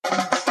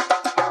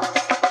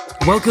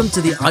Welcome to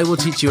the I Will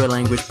Teach You a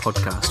Language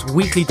podcast,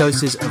 weekly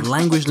doses of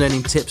language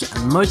learning tips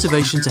and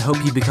motivation to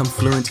help you become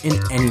fluent in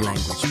any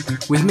language.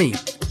 With me,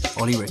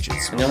 Ollie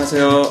Richards.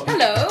 안녕하세요.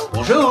 Hello.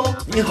 Bonjour.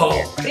 你好.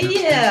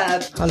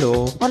 Привет.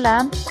 Hello.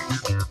 Hola.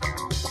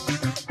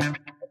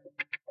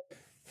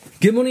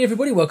 Good morning,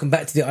 everybody. Welcome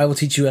back to the I Will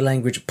Teach You a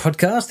Language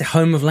podcast, the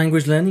home of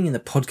language learning in the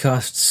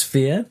podcast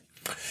sphere.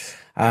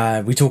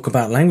 We talk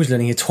about language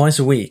learning here twice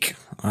a week.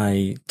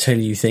 I tell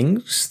you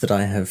things that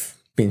I have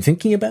been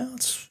thinking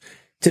about,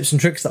 tips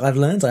and tricks that I've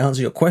learned. I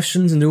answer your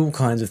questions and do all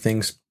kinds of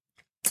things.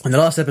 In the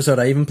last episode,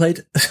 I even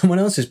played someone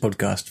else's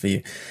podcast for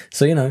you.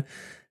 So, you know,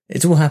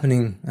 it's all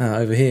happening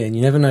over here, and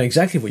you never know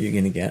exactly what you're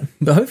going to get,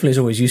 but hopefully it's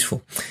always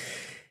useful.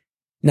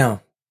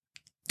 Now,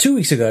 2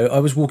 weeks ago, I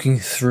was walking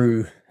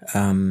through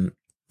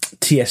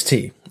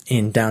TST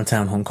in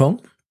downtown Hong Kong,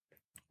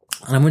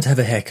 and I went to have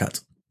a haircut.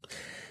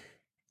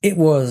 It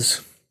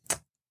was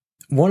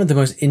one of the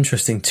most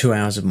interesting 2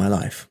 hours of my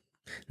life.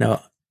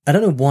 Now, I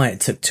don't know why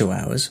it took 2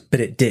 hours, but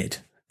it did.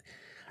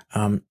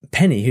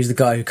 Penny, who's the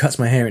guy who cuts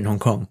my hair in Hong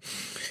Kong,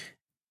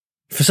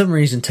 for some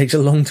reason takes a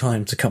long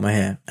time to cut my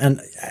hair. And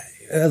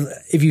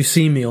if you've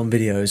seen me on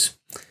videos,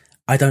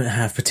 I don't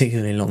have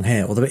particularly long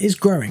hair, although it is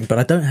growing, but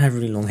I don't have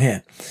really long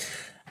hair.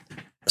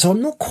 So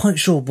I'm not quite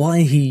sure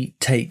why he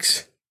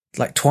takes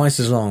like twice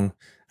as long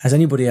as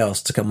anybody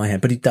else to cut my hair,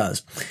 but he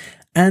does.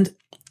 And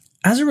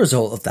as a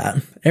result of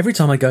that, every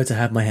time I go to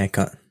have my hair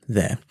cut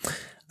there,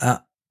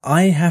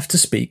 I have to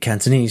speak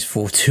Cantonese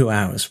for 2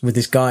 hours with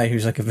this guy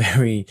who's like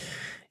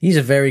he's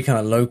a very kind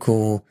of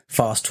local,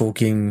 fast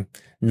talking,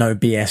 no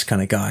BS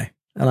kind of guy.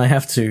 And I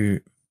have to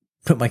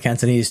put my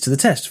Cantonese to the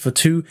test for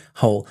 2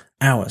 whole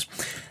hours.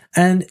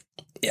 And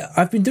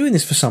I've been doing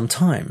this for some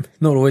time,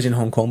 not always in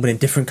Hong Kong, but in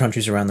different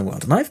countries around the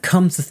world. And I've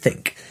come to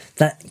think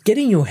that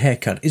getting your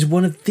haircut is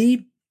one of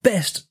the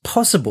best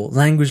possible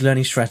language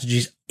learning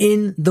strategies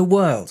in the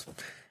world.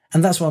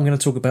 And that's what I'm going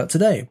to talk about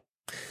today.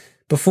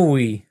 Before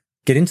we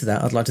get into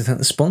that, I'd like to thank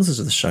the sponsors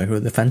of the show, who are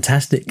the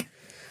fantastic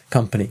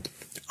company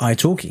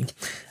italki.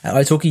 At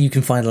italki, you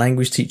can find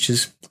language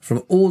teachers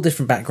from all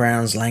different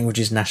backgrounds,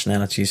 languages,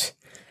 nationalities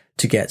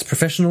to get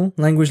professional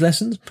language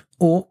lessons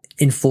or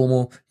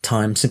informal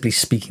time simply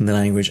speaking the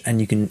language.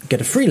 And you can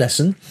get a free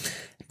lesson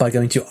by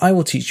going to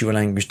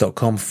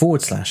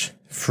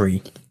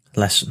iwillteachyoualanguage.com/free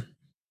lesson.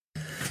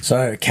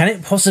 So, can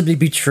it possibly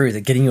be true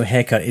that getting your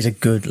haircut is a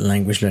good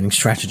language learning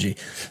strategy?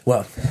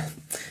 Well,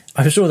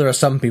 I'm sure there are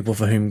some people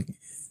for whom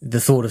the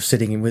thought of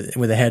sitting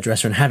with a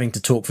hairdresser and having to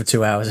talk for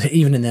 2 hours,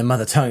 even in their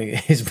mother tongue,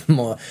 is a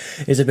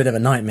bit of a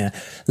nightmare,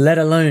 let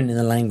alone in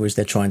the language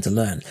they're trying to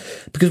learn.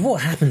 Because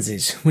what happens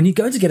is, when you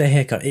go to get a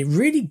haircut, it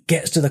really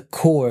gets to the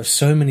core of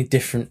so many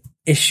different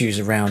issues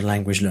around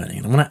language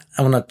learning. And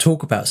I want to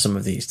talk about some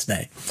of these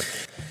today.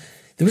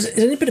 There's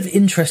a bit of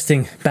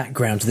interesting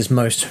background to this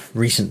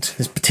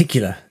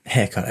particular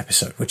haircut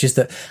episode, which is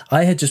that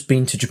I had just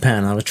been to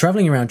Japan. I was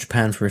traveling around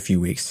Japan for a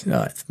few weeks.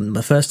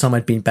 The first time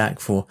I'd been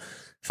back for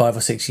 5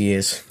 or 6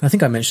 years. I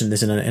think I mentioned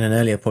this in an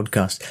earlier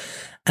podcast.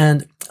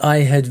 And I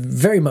had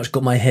very much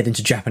got my head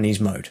into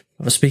Japanese mode.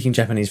 I was speaking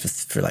Japanese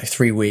for like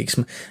 3 weeks.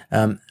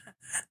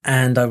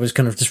 And I was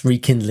kind of just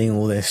rekindling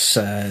all this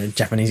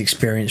Japanese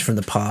experience from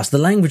the past. The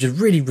language had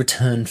really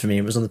returned for me.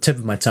 It was on the tip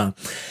of my tongue.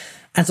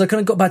 And so I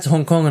kind of got back to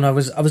Hong Kong, and I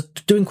was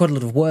doing quite a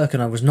lot of work,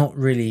 and I was not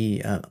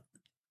really,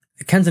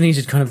 Cantonese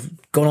had kind of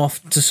gone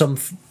off to some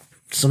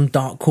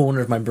dark corner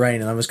of my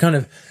brain, and I was kind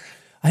of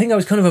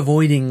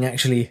avoiding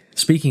actually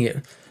speaking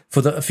it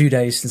for a few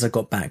days since I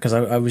got back, because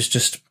I was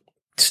just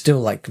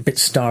still like a bit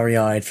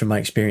starry-eyed from my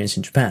experience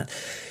in Japan.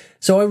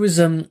 So I was,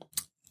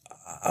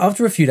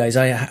 after a few days,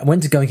 I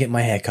went to go and get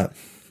my hair cut.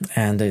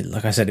 And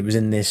like I said, it was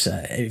in this,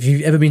 if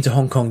you've ever been to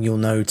Hong Kong, you'll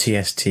know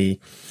TST.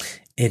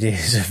 It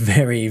is a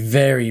very,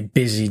 very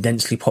busy,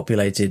 densely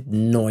populated,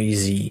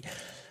 noisy,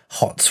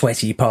 hot,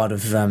 sweaty part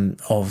of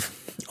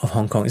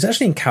Hong Kong. It's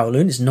actually in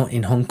Kowloon. It's not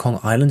in Hong Kong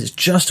Island. It's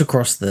just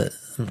across the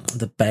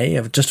bay,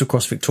 just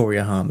across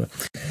Victoria Harbour.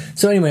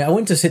 So anyway, I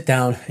went to sit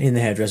down in the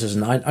hairdressers,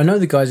 and I know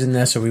the guys in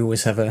there, so we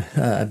always have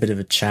a bit of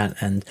a chat.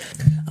 And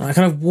I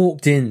kind of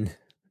walked in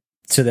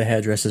to the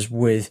hairdressers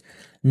with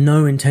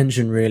no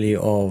intention really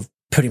of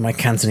putting my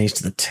Cantonese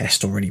to the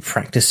test or really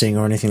practicing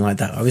or anything like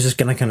that. I was just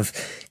going to kind of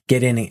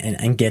get in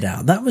and get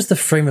out. That was the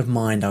frame of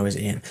mind I was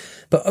in.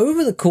 But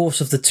over the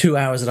course of the 2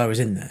 hours that I was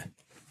in there,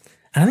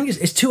 and I think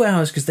it's 2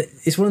 hours because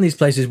it's one of these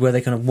places where they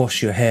kind of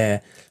wash your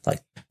hair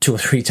like 2 or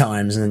 3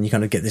 times, and then you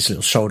kind of get this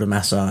little shoulder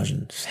massage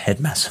and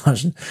head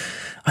massage. And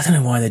I don't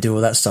know why they do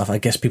all that stuff. I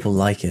guess people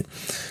like it.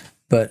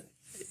 But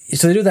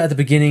so they do that at the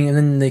beginning, and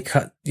then they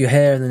cut your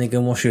hair, and then they go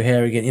and wash your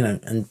hair again, you know,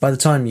 and by the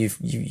time you've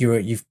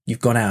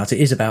gone out, it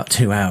is about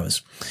 2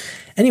 hours.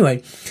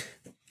 Anyway,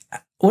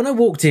 when I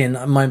walked in,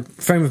 my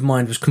frame of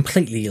mind was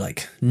completely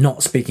like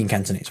not speaking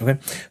Cantonese, okay?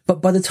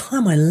 But by the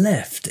time I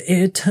left, it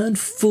had turned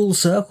full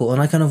circle,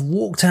 and I kind of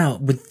walked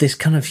out with this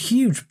kind of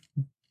huge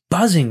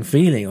buzzing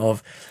feeling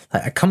of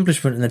like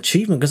accomplishment and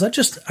achievement, because I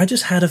just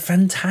had a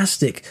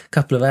fantastic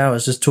couple of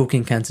hours just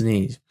talking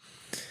Cantonese.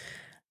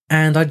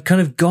 And I'd kind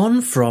of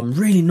gone from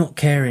really not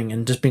caring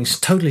and just being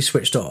totally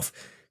switched off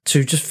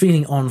to just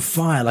feeling on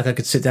fire, like I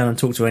could sit down and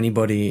talk to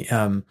anybody,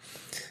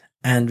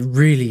 and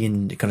really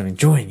kind of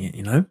enjoying it,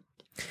 you know?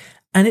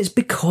 And it's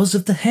because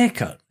of the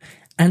haircut.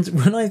 And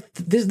when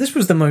this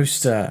was the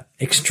most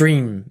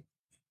extreme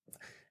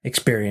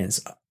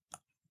experience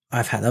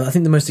I've had. I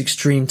think the most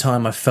extreme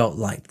time I felt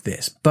like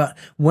this. But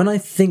when I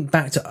think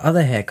back to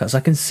other haircuts,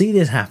 I can see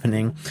this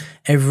happening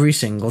every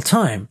single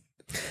time.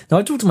 Now,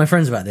 I talked to my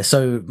friends about this.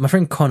 So my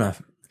friend Connor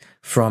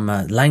from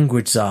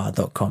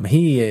languagezar.com,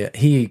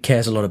 he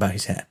cares a lot about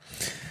his hair.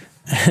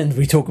 And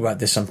we talk about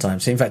this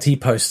sometimes. In fact, he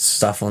posts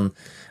stuff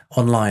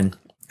online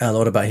a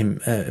lot about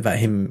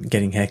him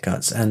getting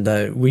haircuts.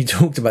 And we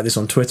talked about this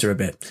on Twitter a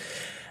bit,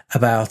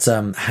 about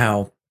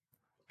how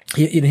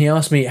he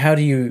asked me, how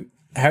do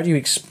you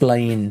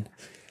explain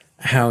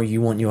how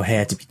you want your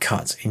hair to be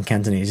cut in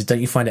Cantonese? Don't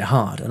you find it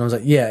hard? And I was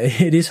like, yeah,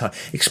 it is hard.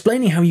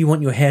 Explaining how you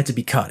want your hair to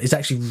be cut is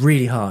actually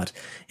really hard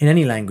in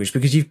any language,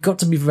 because you've got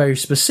to be very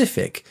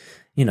specific.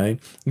 You know,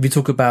 if you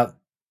talk about,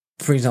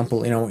 for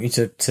example, I want you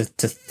to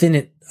thin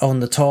it on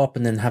the top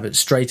and then have it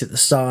straight at the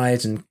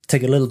sides and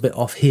take a little bit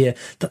off here.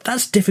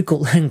 That's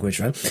difficult language,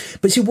 right?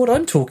 But see, what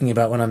I'm talking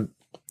about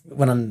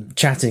when I'm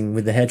chatting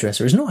with the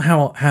hairdresser is not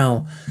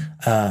how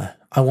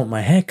I want my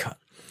hair cut.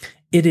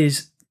 It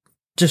is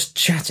just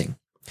chatting.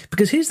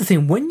 Because here's the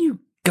thing, when you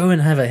go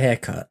and have a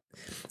haircut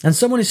and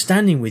someone is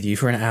standing with you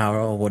for an hour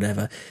or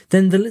whatever,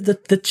 then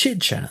the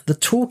chit-chat, the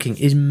talking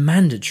is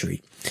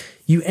mandatory.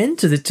 You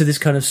enter to this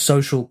kind of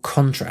social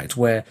contract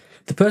where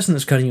the person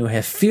that's cutting your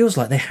hair feels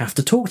like they have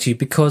to talk to you,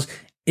 because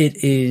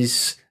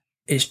it's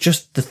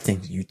just the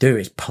thing you do.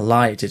 It's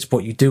polite. It's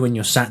what you do when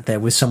you're sat there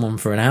with someone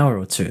for an hour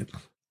or two.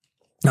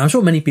 Now, I'm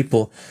sure many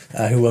people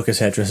who work as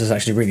hairdressers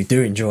actually really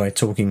do enjoy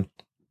talking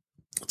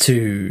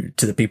to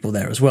the people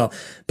there as well.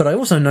 But I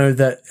also know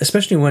that,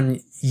 especially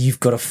when you've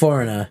got a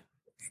foreigner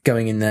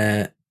going in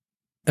there,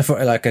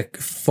 like a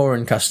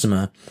foreign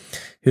customer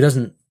who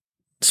doesn't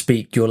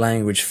speak your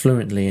language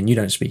fluently and you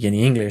don't speak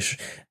any English,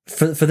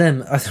 for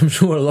them, I'm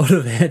sure a lot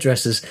of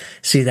hairdressers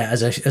see that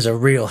as a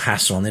real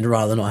hassle, and they'd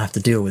rather not have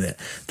to deal with it.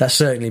 That's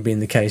certainly been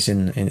the case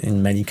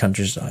in many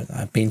countries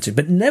I've been to.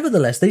 But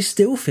nevertheless, they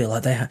still feel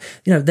like they have,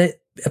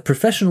 a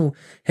professional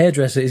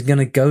hairdresser is going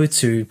to go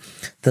to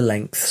the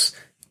lengths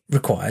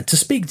required to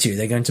speak to you.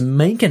 They're going to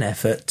make an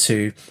effort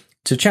to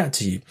chat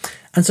to you.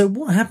 And so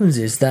what happens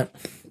is that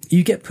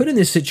you get put in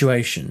this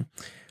situation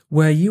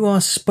where you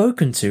are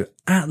spoken to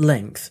at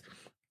length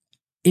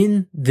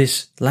in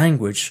this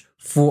language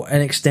for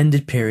an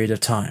extended period of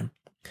time.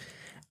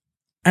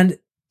 And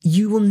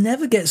you will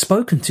never get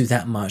spoken to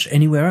that much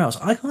anywhere else.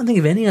 I can't think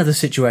of any other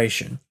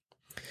situation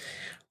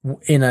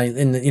in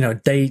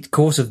the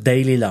course of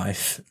daily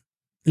life,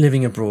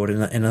 living abroad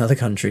in another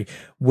country,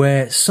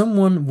 where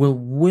someone will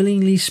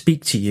willingly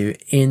speak to you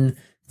in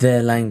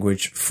their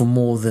language for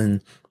more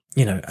than,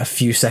 a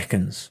few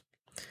seconds.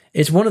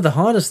 It's one of the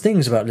hardest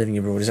things about living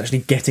abroad, is actually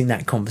getting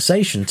that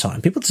conversation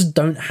time. People just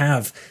don't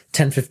have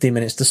 10, 15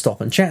 minutes to stop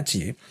and chat to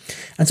you.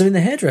 And so in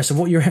the hairdresser,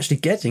 what you're actually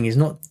getting is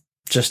not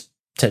just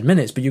 10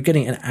 minutes, but you're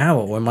getting an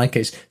hour, or in my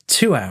case,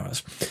 2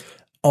 hours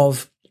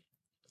of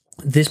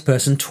this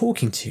person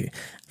talking to you.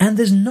 And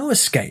there's no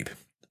escape.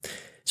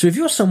 So if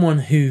you're someone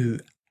who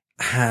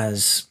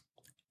has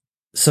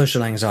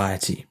social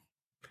anxiety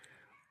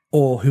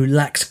or who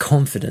lacks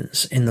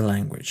confidence in the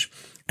language,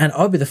 and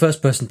I'll be the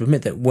first person to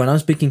admit that when I'm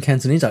speaking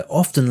Cantonese, I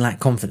often lack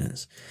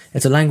confidence.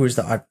 It's a language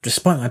that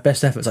despite my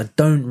best efforts, I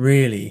don't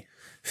really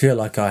feel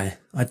like I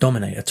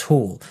dominate at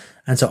all.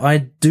 And so I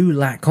do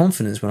lack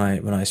confidence when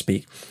I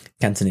speak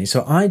Cantonese.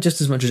 So I, just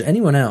as much as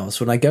anyone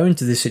else, when I go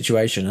into this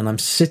situation and I'm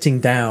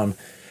sitting down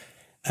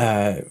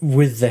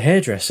with the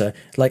hairdresser,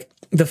 like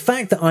the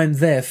fact that I'm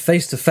there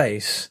face to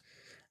face,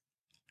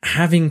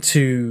 having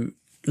to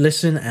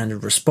listen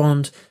and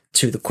respond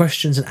to the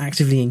questions and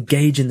actively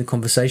engage in the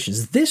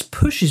conversations, this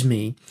pushes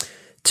me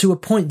to a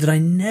point that I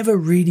never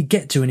really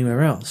get to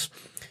anywhere else.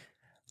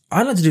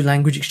 I like to do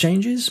language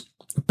exchanges,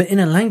 but in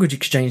a language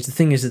exchange, the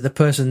thing is that the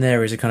person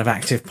there is a kind of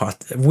active,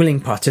 willing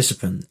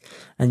participant,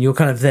 and you're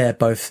kind of there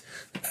both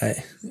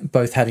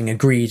having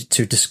agreed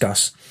to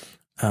discuss,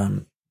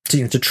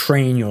 to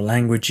train your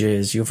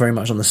languages. You're very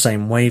much on the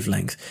same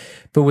wavelength.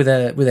 But with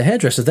a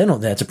hairdresser, they're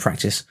not there to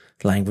practice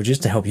languages,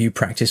 to help you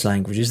practice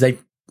languages. They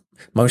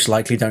most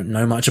likely don't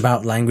know much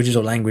about languages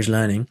or language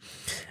learning.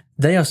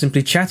 They are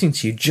simply chatting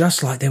to you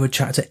just like they would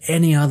chat to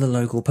any other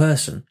local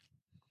person.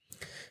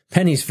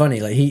 Penny's funny.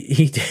 Like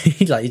he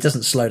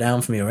doesn't slow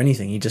down for me or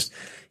anything.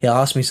 He'll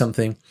ask me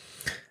something,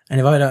 and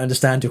if I don't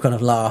understand, he'll kind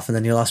of laugh, and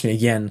then he'll ask me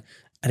again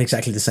at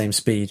exactly the same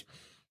speed.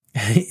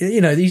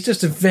 He's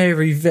just a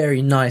very,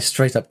 very nice,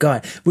 straight up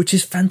guy, which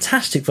is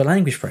fantastic for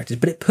language practice,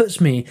 but it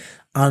puts me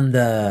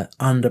under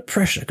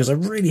pressure, because I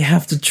really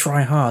have to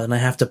try hard and I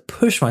have to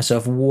push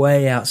myself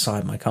way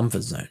outside my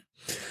comfort zone.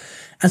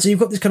 And so you've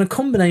got this kind of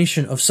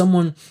combination of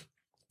someone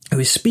who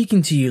is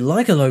speaking to you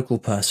like a local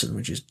person,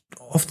 which is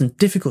often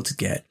difficult to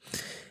get.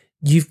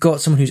 You've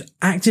got someone who's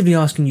actively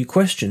asking you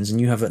questions,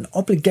 and you have an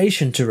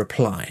obligation to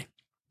reply.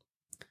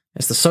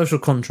 It's the social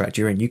contract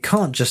you're in. You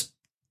can't just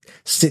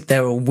sit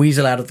there or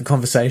weasel out of the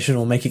conversation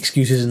or make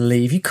excuses and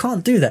leave. You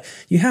can't do that.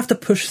 You have to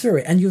push through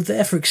it, and you're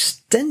there for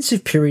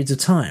extensive periods of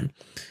time,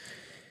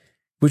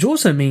 which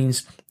also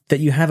means that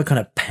you have a kind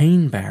of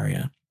pain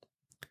barrier,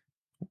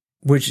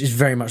 which is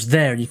very much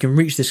there, and you can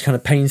reach this kind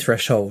of pain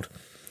threshold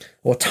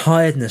or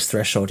tiredness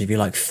threshold, if you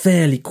like,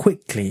 fairly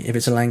quickly if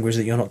it's a language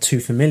that you're not too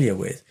familiar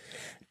with.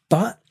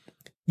 But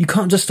you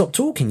can't just stop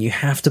talking. You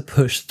have to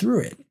push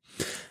through it.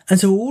 And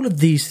so all of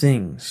these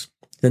things,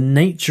 the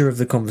nature of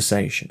the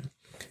conversation,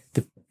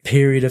 the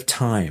period of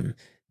time,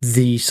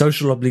 the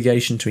social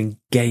obligation to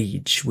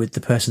engage with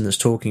the person that's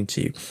talking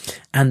to you,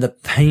 and the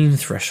pain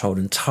threshold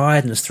and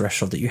tiredness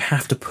threshold that you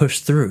have to push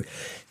through,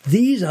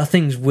 these are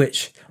things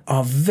which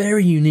are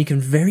very unique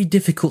and very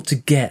difficult to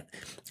get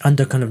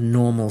under kind of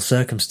normal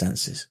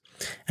circumstances.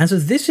 And so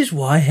this is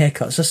why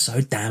haircuts are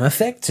so damn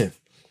effective,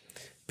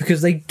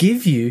 because they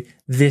give you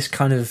this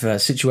kind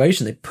of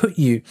situation. They put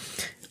you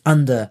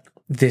under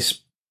this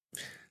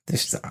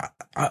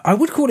I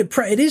would call it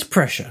it is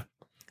pressure.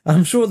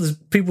 I'm sure there's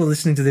people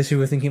listening to this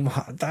who are thinking,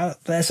 wow,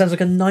 that sounds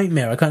like a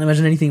nightmare. I can't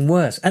imagine anything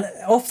worse. And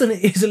often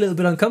it is a little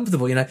bit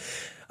uncomfortable. You know,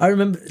 I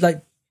remember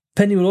like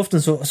Penny will often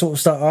sort of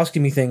start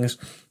asking me things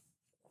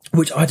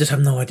which I just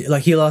have no idea.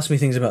 Like he'll ask me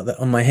things about that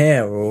on my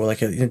hair, or like,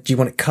 do you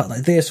want it cut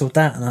like this or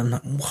that? And I'm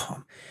like,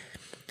 wow,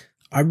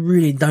 I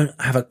really don't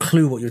have a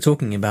clue what you're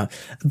talking about.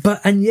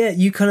 And yet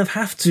you kind of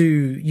have to,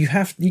 you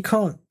have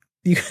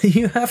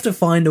to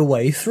find a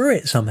way through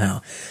it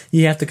somehow.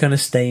 You have to kind of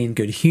stay in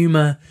good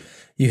humor.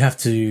 You have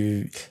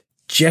to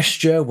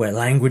gesture where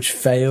language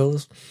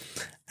fails.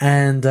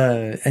 And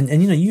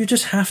you know, you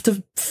just have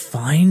to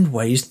find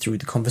ways through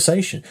the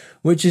conversation,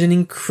 which is an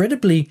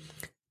incredibly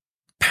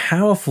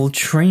powerful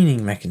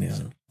training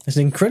mechanism. It's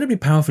an incredibly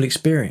powerful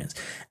experience.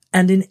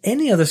 And in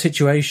any other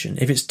situation,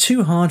 if it's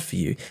too hard for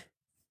you,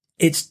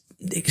 it's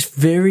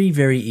very,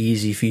 very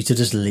easy for you to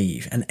just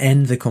leave and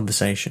end the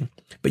conversation.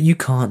 But you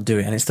can't do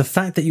it. And it's the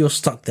fact that you're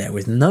stuck there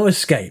with no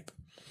escape,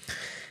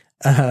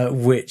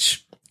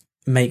 which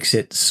makes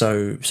it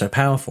so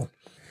powerful.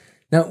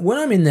 Now, when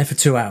I'm in there for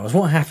 2 hours,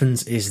 what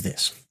happens is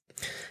this.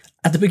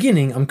 At the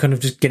beginning, I'm kind of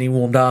just getting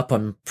warmed up.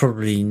 I'm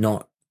probably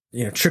not,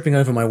 tripping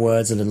over my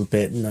words a little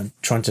bit,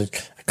 trying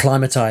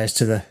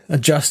to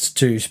adjust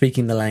to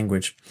speaking the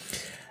language.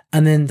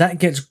 And then that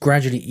gets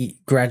gradually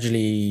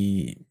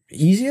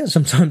easier.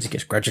 Sometimes it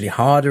gets gradually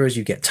harder as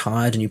you get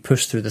tired and you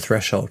push through the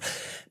threshold.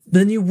 But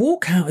then you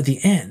walk out at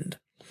the end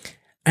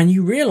and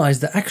you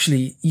realize that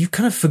actually you've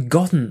kind of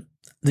forgotten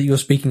that you're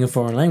speaking a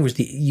foreign language.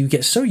 You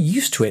get so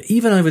used to it,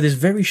 even over this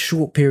very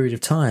short period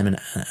of time,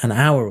 an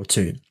hour or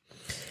two,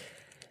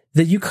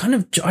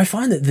 that I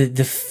find that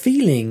the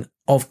feeling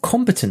of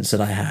competence that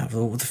I have,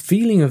 or the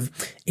feeling of,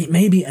 it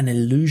may be an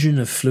illusion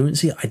of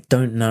fluency. I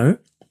don't know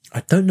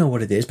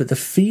what it is, but the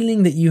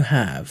feeling that you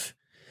have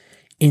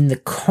in the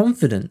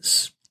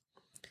confidence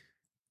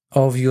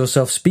of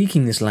yourself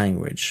speaking this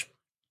language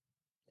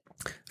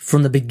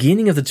from the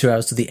beginning of the 2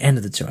 hours to the end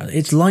of the 2 hours,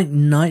 it's like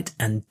night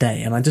and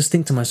day. And I just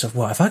think to myself,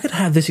 wow, if I could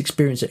have this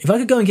experience, if I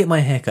could go and get my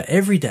haircut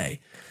every day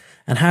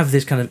and have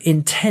this kind of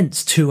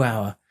intense 2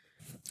 hour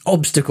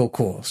obstacle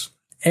course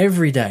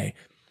every day,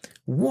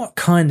 what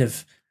kind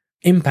of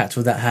impact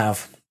would that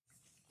have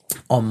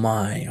on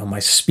my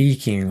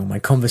speaking, on my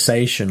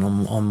conversation,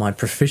 on my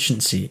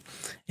proficiency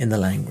in the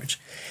language?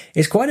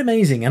 It's quite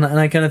amazing. And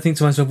I kind of think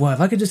to myself, well,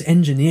 if I could just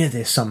engineer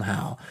this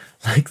somehow,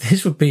 like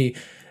this would be,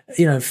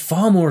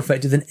 far more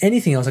effective than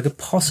anything else I could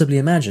possibly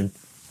imagine.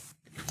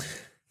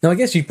 Now, I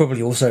guess you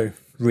probably also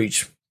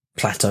reach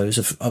plateaus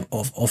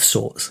of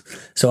sorts.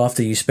 So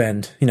after you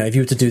spend, if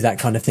you were to do that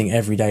kind of thing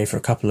every day for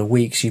a couple of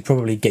weeks, you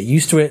probably get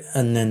used to it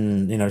and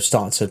then,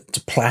 start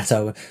to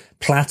plateau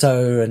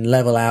and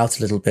level out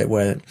a little bit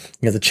where,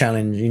 the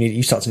challenge,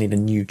 you start to need a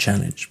new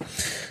challenge.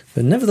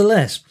 But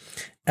nevertheless,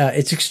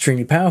 it's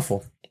extremely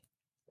powerful.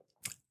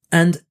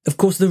 And of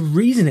course, the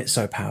reason it's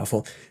so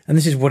powerful, and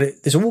this is what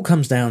this all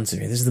comes down to,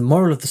 this is the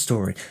moral of the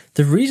story.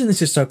 The reason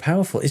this is so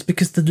powerful is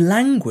because the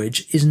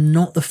language is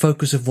not the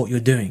focus of what you're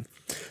doing.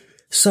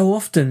 So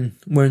often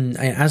when,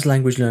 as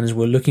language learners,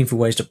 we're looking for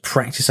ways to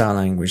practice our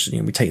language.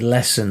 We take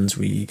lessons,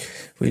 we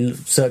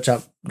search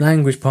up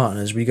language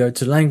partners, we go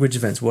to language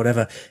events,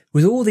 whatever.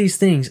 With all these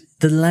things,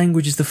 the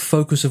language is the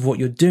focus of what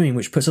you're doing,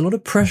 which puts a lot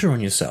of pressure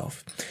on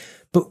yourself.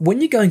 But when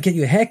you go and get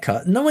your hair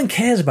cut, no one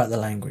cares about the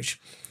language.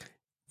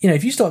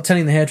 If you start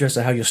telling the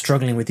hairdresser how you're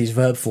struggling with these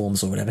verb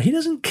forms or whatever, he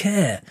doesn't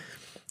care.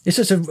 It's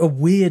just a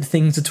weird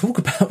thing to talk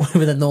about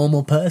with a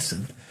normal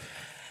person.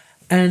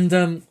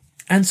 And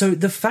so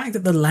the fact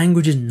that the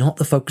language is not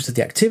the focus of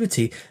the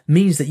activity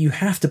means that you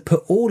have to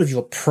put all of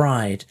your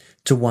pride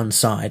to one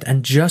side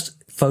and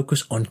just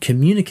focus on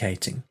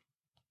communicating.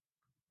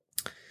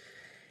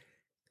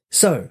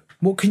 So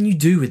what can you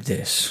do with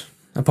this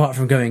apart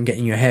from going and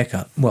getting your hair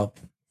cut? Well,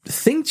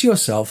 think to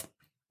yourself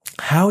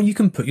how you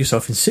can put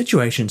yourself in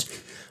situations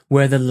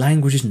where the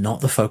language is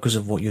not the focus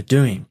of what you're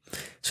doing,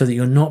 so that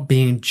you're not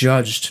being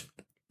judged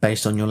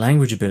based on your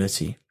language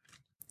ability.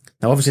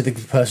 Now, obviously,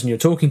 the person you're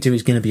talking to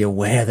is going to be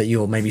aware that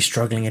you're maybe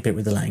struggling a bit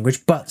with the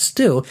language, but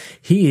still,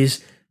 he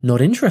is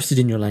not interested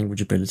in your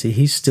language ability.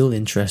 He's still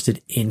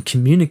interested in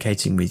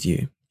communicating with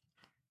you.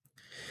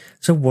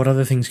 So what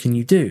other things can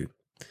you do?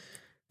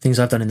 Things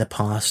I've done in the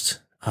past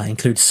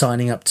include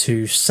signing up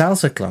to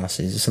salsa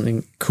classes. It's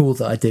something cool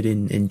that I did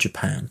in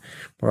Japan,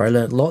 where I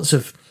learned lots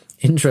of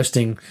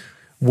interesting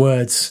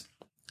words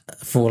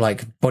for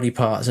like body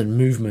parts and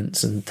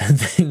movements and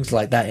things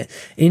like that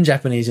in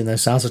Japanese in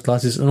those salsa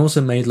classes, and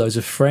also made loads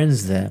of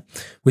friends there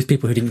with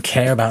people who didn't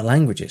care about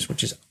languages,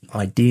 which is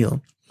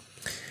ideal.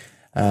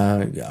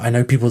 I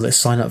know people that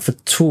sign up for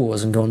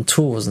tours and go on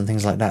tours and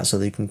things like that so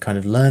they can kind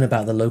of learn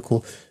about the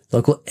local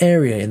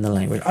area in the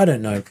language. I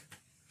don't know.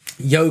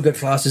 Yoga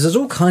classes, there's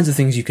all kinds of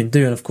things you can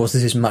do. And of course,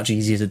 this is much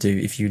easier to do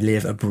if you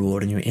live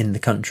abroad and you're in the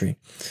country.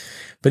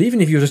 But even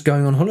if you're just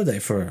going on holiday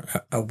for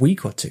a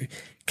week or two,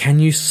 can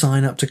you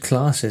sign up to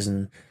classes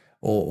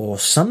or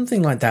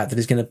something like that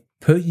is going to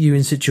put you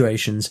in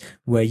situations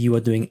where you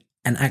are doing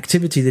an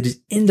activity that is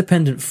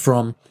independent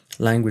from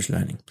language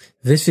learning?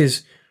 This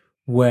is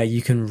where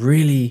you can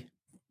really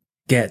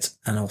get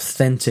an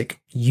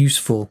authentic,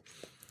 useful,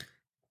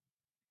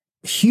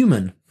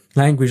 human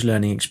language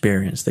learning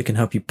experience that can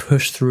help you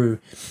push through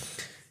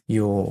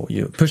your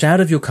push out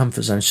of your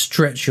comfort zone,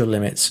 stretch your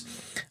limits,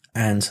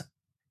 and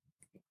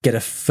get a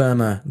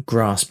firmer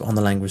grasp on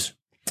the language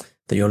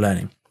that you're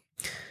learning.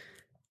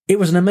 It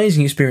was an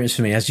amazing experience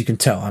for me, as you can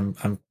tell.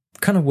 I'm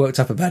kind of worked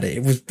up about it.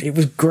 It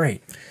was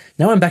great.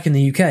 Now I'm back in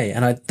the UK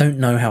and I don't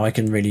know how I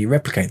can really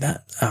replicate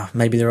that.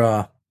 Maybe there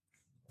are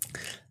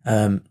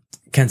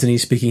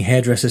Cantonese speaking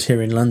hairdressers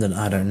here in London.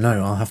 I don't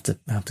know. I'll have to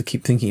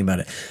keep thinking about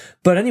it.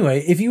 But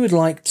anyway, if you would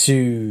like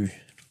to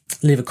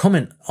leave a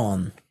comment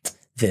on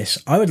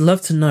this, I would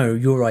love to know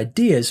your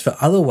ideas for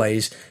other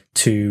ways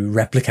to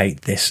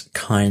replicate this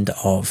kind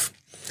of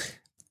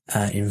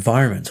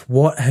environment.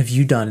 What have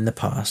you done in the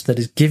past that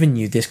has given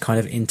you this kind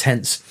of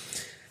intense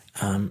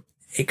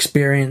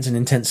experience and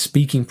intense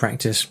speaking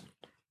practice,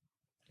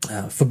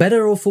 for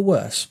better or for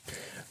worse?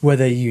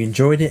 Whether you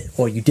enjoyed it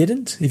or you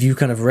didn't, if you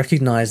kind of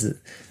recognize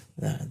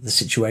the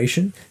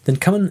situation, then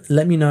come and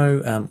let me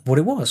know what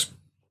it was.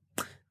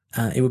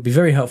 It would be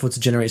very helpful to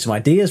generate some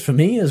ideas for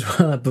me as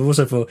well, but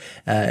also for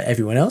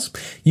everyone else.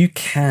 You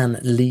can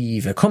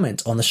leave a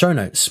comment on the show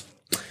notes.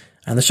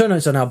 And the show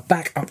notes are now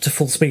back up to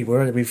full speed.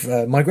 We've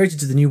migrated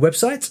to the new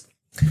website,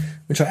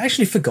 which I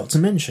actually forgot to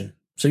mention.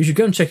 So you should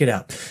go and check it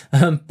out.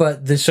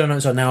 But the show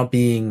notes are now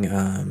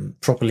being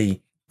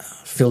properly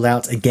filled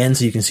out again,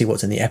 so you can see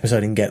what's in the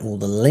episode and get all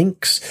the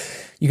links.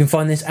 You can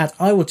find this at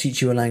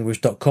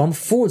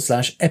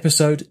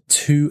iwillteachyoualanguage.com/episode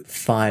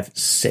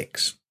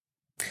 256.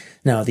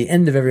 Now, at the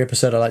end of every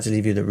episode, I like to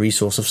leave you with a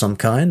resource of some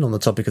kind on the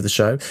topic of the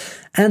show.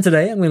 And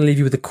today, I'm going to leave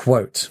you with a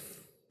quote.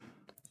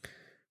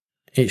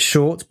 It's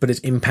short, but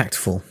it's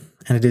impactful.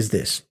 And it is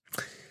this: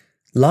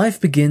 life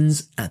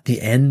begins at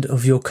the end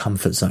of your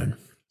comfort zone.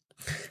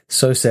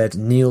 So said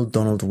Neil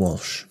Donald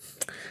Walsh.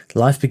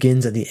 Life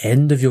begins at the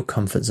end of your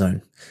comfort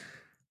zone.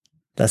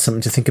 That's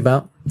something to think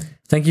about.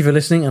 Thank you for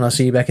listening, and I'll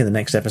see you back in the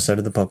next episode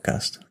of the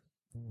podcast.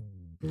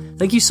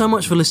 Thank you so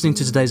much for listening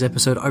to today's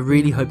episode. I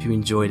really hope you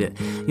enjoyed it.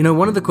 You know,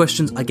 one of the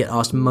questions I get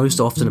asked most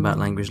often about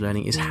language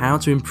learning is how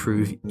to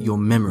improve your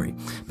memory,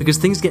 because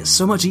things get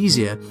so much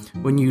easier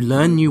when you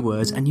learn new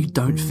words and you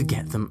don't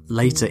forget them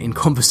later in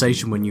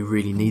conversation when you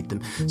really need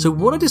them. So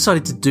what I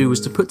decided to do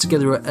was to put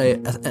together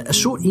a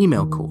short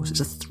email course.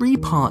 It's a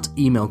 3-part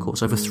email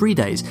course over 3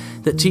 days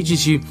that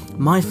teaches you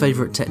my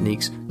favorite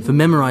techniques for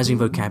memorizing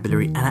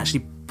vocabulary and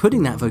actually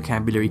putting that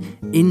vocabulary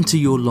into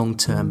your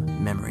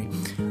long-term memory.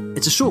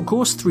 It's a short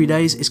course, 3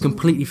 days, it's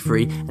completely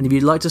free, and if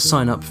you'd like to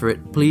sign up for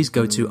it, please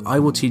go to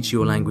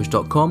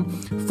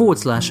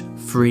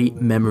iwillteachyoualanguage.com/free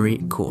memory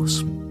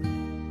course.